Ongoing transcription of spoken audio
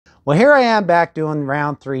Well, here I am back doing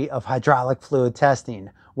round 3 of hydraulic fluid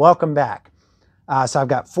testing. Welcome back. So I've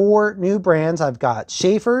got 4 new brands. I've got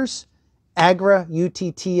Schaeffer's, Agra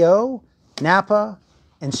UTTO, Napa,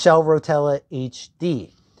 and Shell Rotella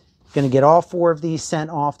HD. Going to get all 4 of these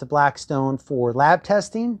sent off to Blackstone for lab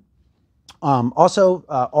testing.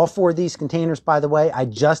 All 4 of these containers, by the way, I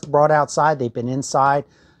just brought outside. They've been inside,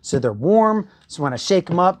 so they're warm. So when I shake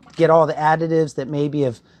them up, get all the additives that maybe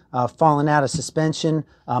have fallen out of suspension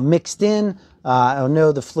mixed in. I'll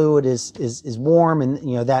know the fluid is warm,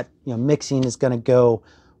 and that mixing is going to go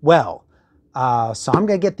well. So I'm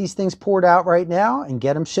going to get these things poured out right now and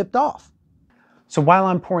get them shipped off. So while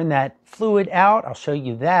I'm pouring that fluid out, I'll show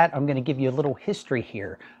you that. I'm going to give you a little history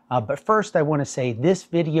here. But first I want to say this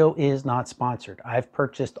video is not sponsored. I've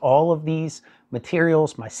purchased all of these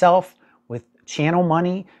materials myself with channel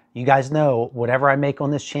money. You guys know whatever I make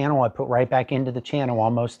on this channel, I put right back into the channel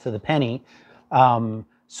almost to the penny.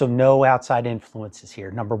 So no outside influences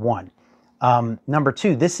here, number 1. Number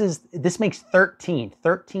 2, this makes 13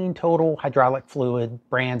 total hydraulic fluid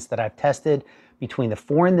brands that I've tested between the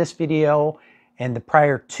 4 in this video and the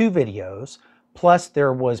prior 2 videos. Plus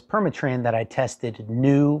there was Permatran that I tested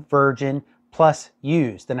new, virgin, plus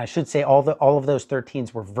used. And I should say all of those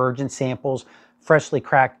 13s were virgin samples, freshly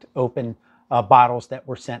cracked open bottles that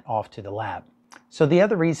were sent off to the lab. So the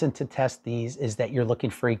other reason to test these is that you're looking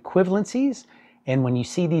for equivalencies. And when you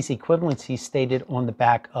see these equivalencies stated on the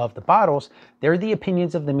back of the bottles, they're the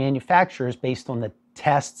opinions of the manufacturers based on the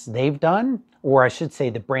tests they've done, or I should say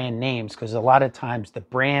the brand names, because a lot of times the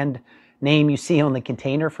brand name you see on the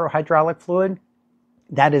container for hydraulic fluid,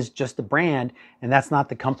 that is just the brand, and that's not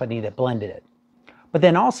the company that blended it. But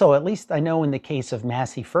then also, at least I know in the case of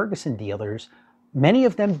Massey Ferguson dealers, many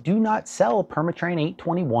of them do not sell Permatran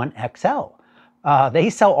 821 XL. They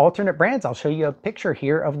sell alternate brands. I'll show you a picture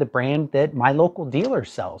here of the brand that my local dealer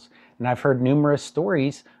sells. And I've heard numerous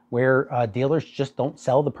stories where dealers just don't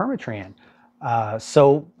sell the Permatran.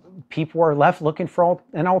 So people are left looking for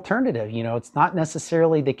an alternative. It's not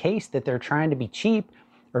necessarily the case that they're trying to be cheap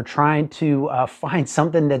or trying to find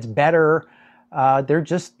something that's better. They're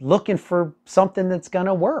just looking for something that's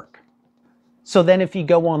gonna work. So then if you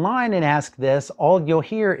go online and ask this, all you'll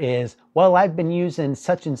hear is, well, I've been using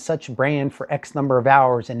such and such brand for X number of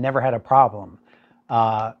hours and never had a problem.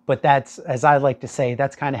 But that's, as I like to say,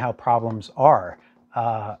 that's kind of how problems are.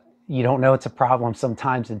 You don't know it's a problem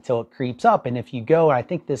sometimes until it creeps up. And if you go, I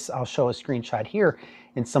think I'll show a screenshot here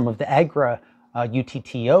in some of the Agra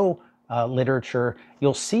UTTO literature,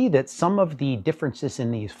 you'll see that some of the differences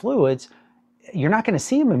in these fluids, you're not going to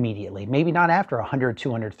see them immediately. Maybe not after 100,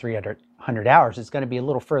 200, 300 hours. It's going to be a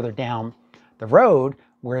little further down the road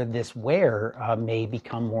where this wear may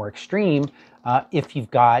become more extreme if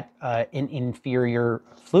you've got an inferior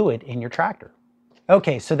fluid in your tractor.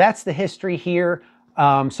 Okay, so that's the history here.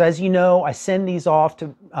 So as you know, I send these off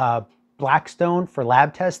to Blackstone for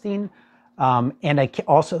lab testing. And I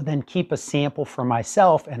also then keep a sample for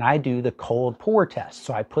myself, and I do the cold pour test.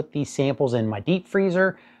 So I put these samples in my deep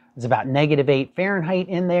freezer. It's about -8 Fahrenheit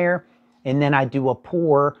in there. And then I do a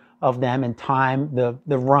pour of them and time the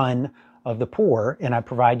run of the pour, and I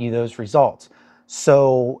provide you those results.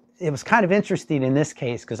 So it was kind of interesting in this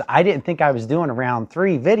case because I didn't think I was doing a round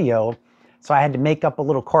 3 video. So I had to make up a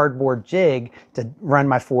little cardboard jig to run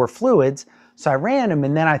my 4 fluids. So I ran them,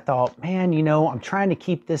 and then I thought, man, I'm trying to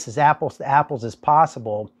keep this as apples to apples as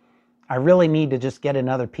possible. I really need to just get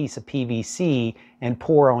another piece of PVC and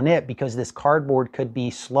pour on it because this cardboard could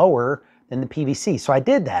be slower than the PVC. So I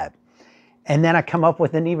did that. And then I come up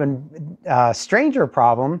with an even stranger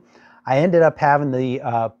problem. I ended up having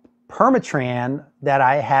the Permatran that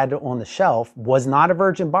I had on the shelf, was not a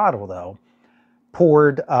virgin bottle though,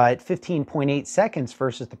 poured at 15.8 seconds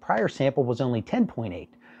versus the prior sample was only 10.8.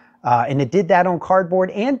 And it did that on cardboard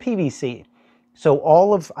and PVC.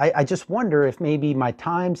 So I just wonder if maybe my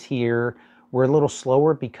times here were a little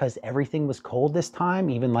slower because everything was cold this time,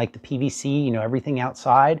 even like the PVC, everything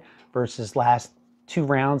outside versus last 2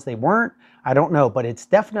 rounds, they weren't. I don't know, but it's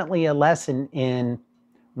definitely a lesson in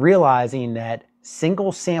realizing that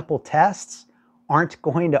single sample tests aren't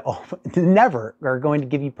going to, never are going to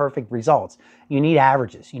give you perfect results. You need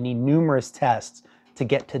averages. You need numerous tests to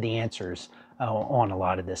get to the answers on a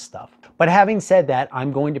lot of this stuff. But having said that,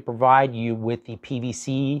 I'm going to provide you with the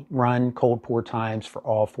PVC run cold pour times for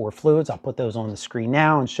all 4 fluids. I'll put those on the screen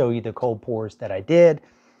now and show you the cold pours that I did.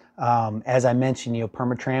 As I mentioned,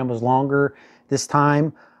 Permatran was longer this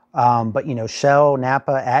time, but Shell,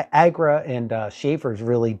 Napa, Agra, and Schaeffer's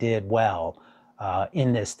really did well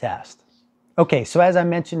in this test. Okay, so as I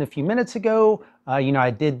mentioned a few minutes ago, You know,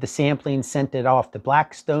 I did the sampling, sent it off to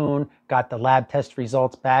Blackstone, got the lab test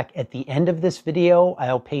results back. At the end of this video,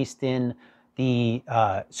 I'll paste in the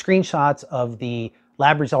screenshots of the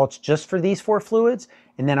lab results just for these 4 fluids,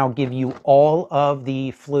 and then I'll give you all of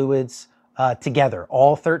the fluids together,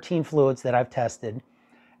 all 13 fluids that I've tested.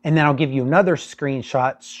 And then I'll give you another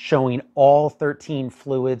screenshot showing all 13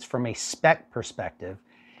 fluids from a spec perspective.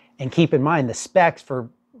 And keep in mind the specs for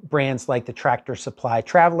brands like the Tractor Supply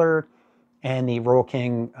Traveler and the Royal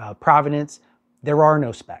King Providence, there are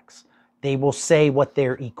no specs. They will say what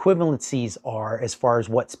their equivalencies are as far as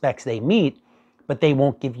what specs they meet, but they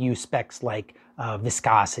won't give you specs like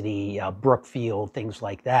viscosity, Brookfield, things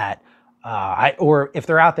like that. Or if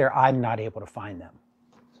they're out there, I'm not able to find them.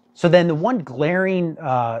 So then the one glaring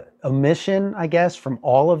omission, I guess, from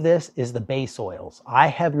all of this is the base oils. I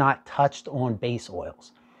have not touched on base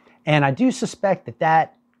oils. And I do suspect that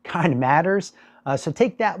that kind of matters. So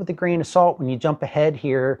take that with a grain of salt when you jump ahead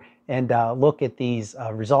here and look at these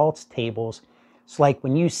results tables. It's like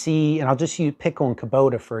when you see, and I'll just pick on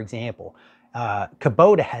Kubota, for example.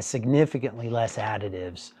 Kubota has significantly less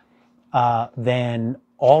additives than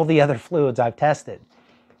all the other fluids I've tested.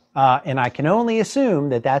 And I can only assume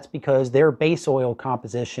that that's because their base oil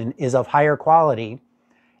composition is of higher quality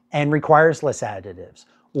and requires less additives.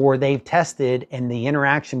 Or they've tested and the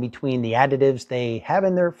interaction between the additives they have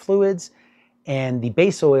in their fluids and the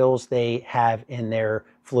base oils they have in their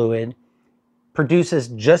fluid produces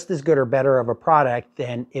just as good or better of a product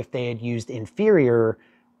than if they had used inferior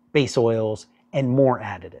base oils and more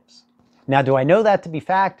additives. Now, do I know that to be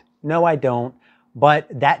fact? No, I don't. But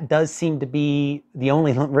that does seem to be the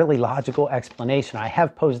only really logical explanation. I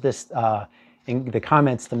have posed this in the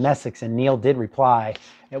comments to Messick, and Neil did reply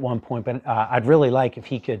at one point, but I'd really like if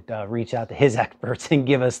he could reach out to his experts and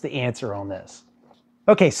give us the answer on this.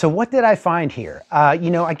 Okay, so what did I find here?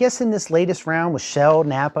 You know, I guess in this latest round with Shell,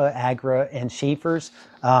 Napa, Agra, and Schaeffer's,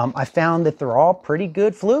 I found that they're all pretty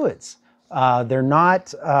good fluids. They're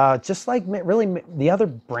not, just like really the other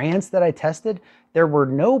brands that I tested, there were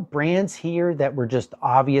no brands here that were just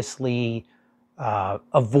obviously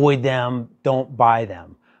avoid them, don't buy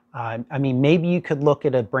them. I mean, maybe you could look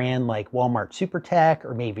at a brand like Walmart SuperTech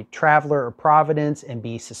or maybe Traveler or Providence and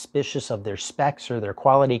be suspicious of their specs or their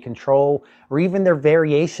quality control or even their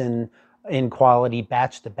variation in quality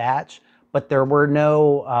batch to batch. But there were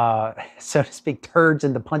no, so to speak, turds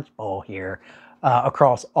in the punch bowl here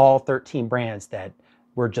across all 13 brands that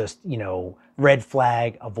were just, you know, red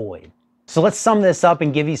flag, avoid. So let's sum this up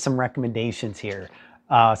and give you some recommendations here,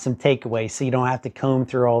 some takeaways so you don't have to comb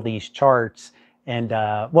through all these charts. And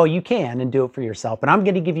well, you can and do it for yourself, but I'm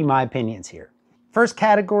going to give you my opinions here. First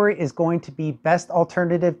category is going to be best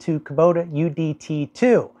alternative to Kubota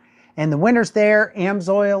UDT2. And the winners there,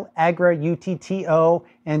 Amsoil, Agra UTTO,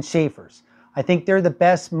 and Schaeffer's. I think they're the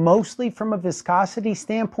best mostly from a viscosity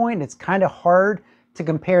standpoint. It's kind of hard to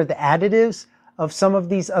compare the additives of some of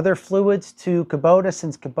these other fluids to Kubota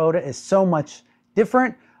since Kubota is so much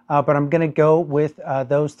different, but I'm going to go with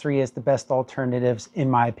those 3 as the best alternatives in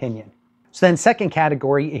my opinion. So then second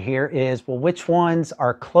category here is, well, which ones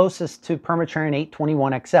are closest to Permatran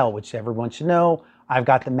 821 XL, which everyone should know. I've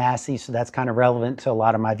got the Massey, so that's kind of relevant to a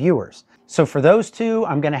lot of my viewers. So for those 2,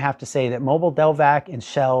 I'm going to have to say that Mobil Delvac and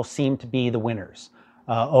Shell seem to be the winners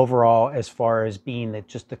overall as far as being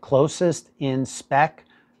just the closest in spec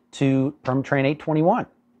to Permatran 821.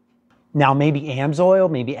 Now maybe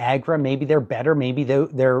Amsoil, maybe Agra, maybe they're better, maybe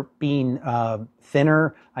they're being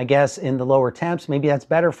thinner, I guess, in the lower temps. Maybe that's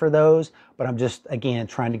better for those, but I'm just, again,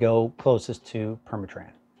 trying to go closest to Permatran.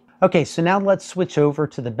 Okay, so now let's switch over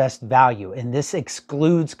to the best value, and this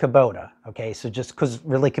excludes Kubota. Okay, so just because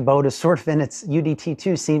really Kubota is sort of in its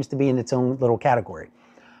UDT2 seems to be in its own little category.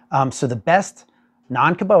 So the best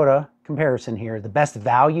non-Kubota comparison here, the best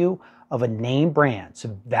value of a name brand,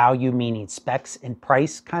 so value meaning specs and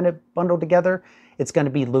price kind of bundled together, it's going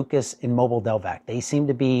to be Lucas and Mobil Delvac. They seem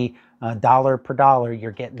to be dollar per dollar,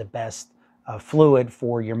 you're getting the best fluid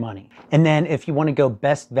for your money. And then if you want to go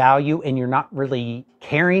best value and you're not really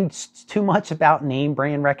caring too much about name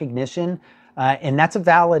brand recognition, and that's a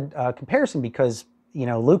valid comparison because, you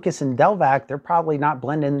know, Lucas and Delvac, they're probably not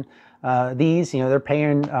blending these, you know, they're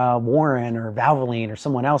paying Warren or Valvoline or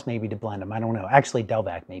someone else maybe to blend them. I don't know. Actually,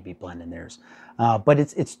 Delvac may be blending theirs. But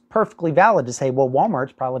it's perfectly valid to say, well,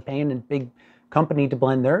 Walmart's probably paying a big company to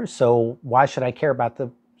blend theirs, so why should I care about the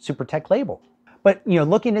SuperTech label? But, you know,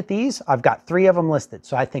 looking at these, I've got 3 of them listed.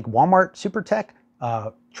 So I think Walmart SuperTech,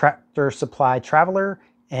 Tractor Supply Traveler,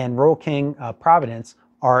 and Royal King Providence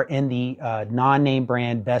are in the non-name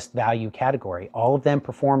brand best value category. All of them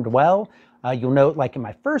performed well. You'll note, like in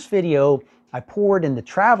my first video, I poured in the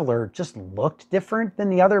Traveler just looked different than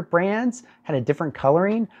the other brands, had a different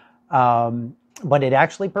coloring, but it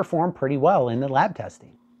actually performed pretty well in the lab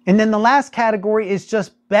testing. And then the last category is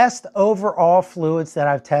just best overall fluids that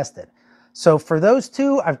I've tested. So for those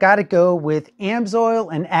two, I've got to go with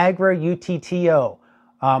Amsoil and Agra UTTO.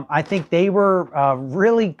 I think they were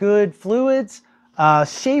really good fluids.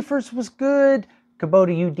 Schaeffer's was good.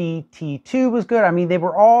 Kubota UTTO was good. I mean, they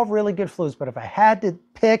were all really good fluids, but if I had to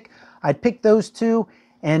pick, I'd pick those two.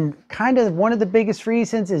 And kind of one of the biggest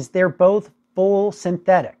reasons is they're both full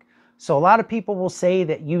synthetic. So a lot of people will say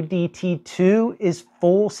that UTTO is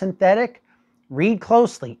full synthetic. Read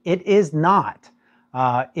closely, it is not.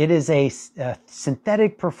 It is a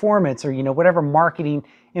synthetic performance, or whatever marketing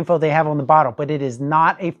info they have on the bottle, but it is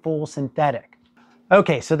not a full synthetic.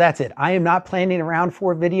 Okay, so that's it. I am not planning a round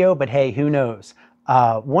 4 video, but hey, who knows?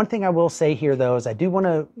 One thing I will say here though is I do want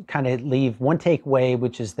to kind of leave one takeaway,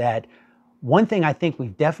 which is that one thing I think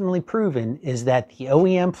we've definitely proven is that the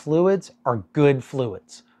OEM fluids are good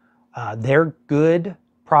fluids. They're good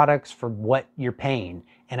products for what you're paying.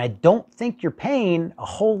 And I don't think you're paying a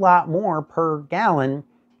whole lot more per gallon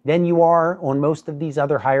than you are on most of these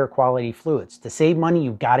other higher quality fluids. To save money,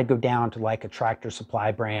 you've got to go down to like a Tractor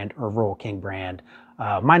Supply brand or Rural King brand.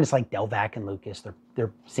 Mine is like Delvac and Lucas. They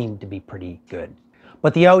seem to be pretty good.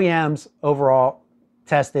 But the OEMs overall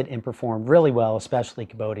tested and performed really well, especially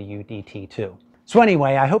Kubota UTTO. So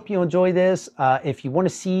anyway, I hope you enjoy this. If you want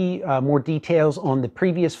to see more details on the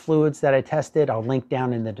previous fluids that I tested, I'll link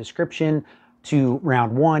down in the description to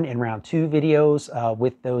round 1 and round 2 videos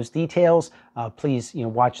with those details. Please,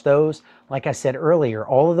 watch those. Like I said earlier,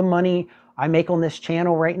 all of the money I make on this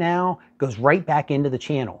channel right now goes right back into the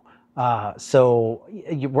channel. So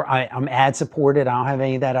I'm ad supported. I don't have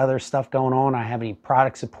any of that other stuff going on. I don't have any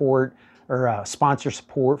product support or sponsor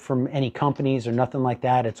support from any companies or nothing like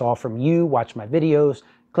that. It's all from you. Watch my videos,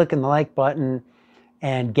 clicking the like button,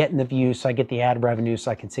 and getting the views so I get the ad revenue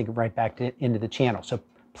so I can sink it right back into the channel. So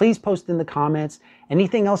please post in the comments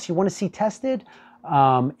anything else you want to see tested,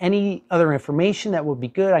 any other information that would be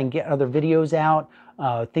good. I can get other videos out,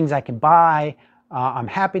 things I can buy. I'm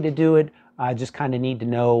happy to do it. I just kind of need to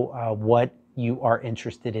know what you are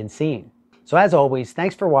interested in seeing. So as always,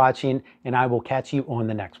 thanks for watching, and I will catch you on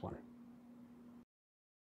the next one.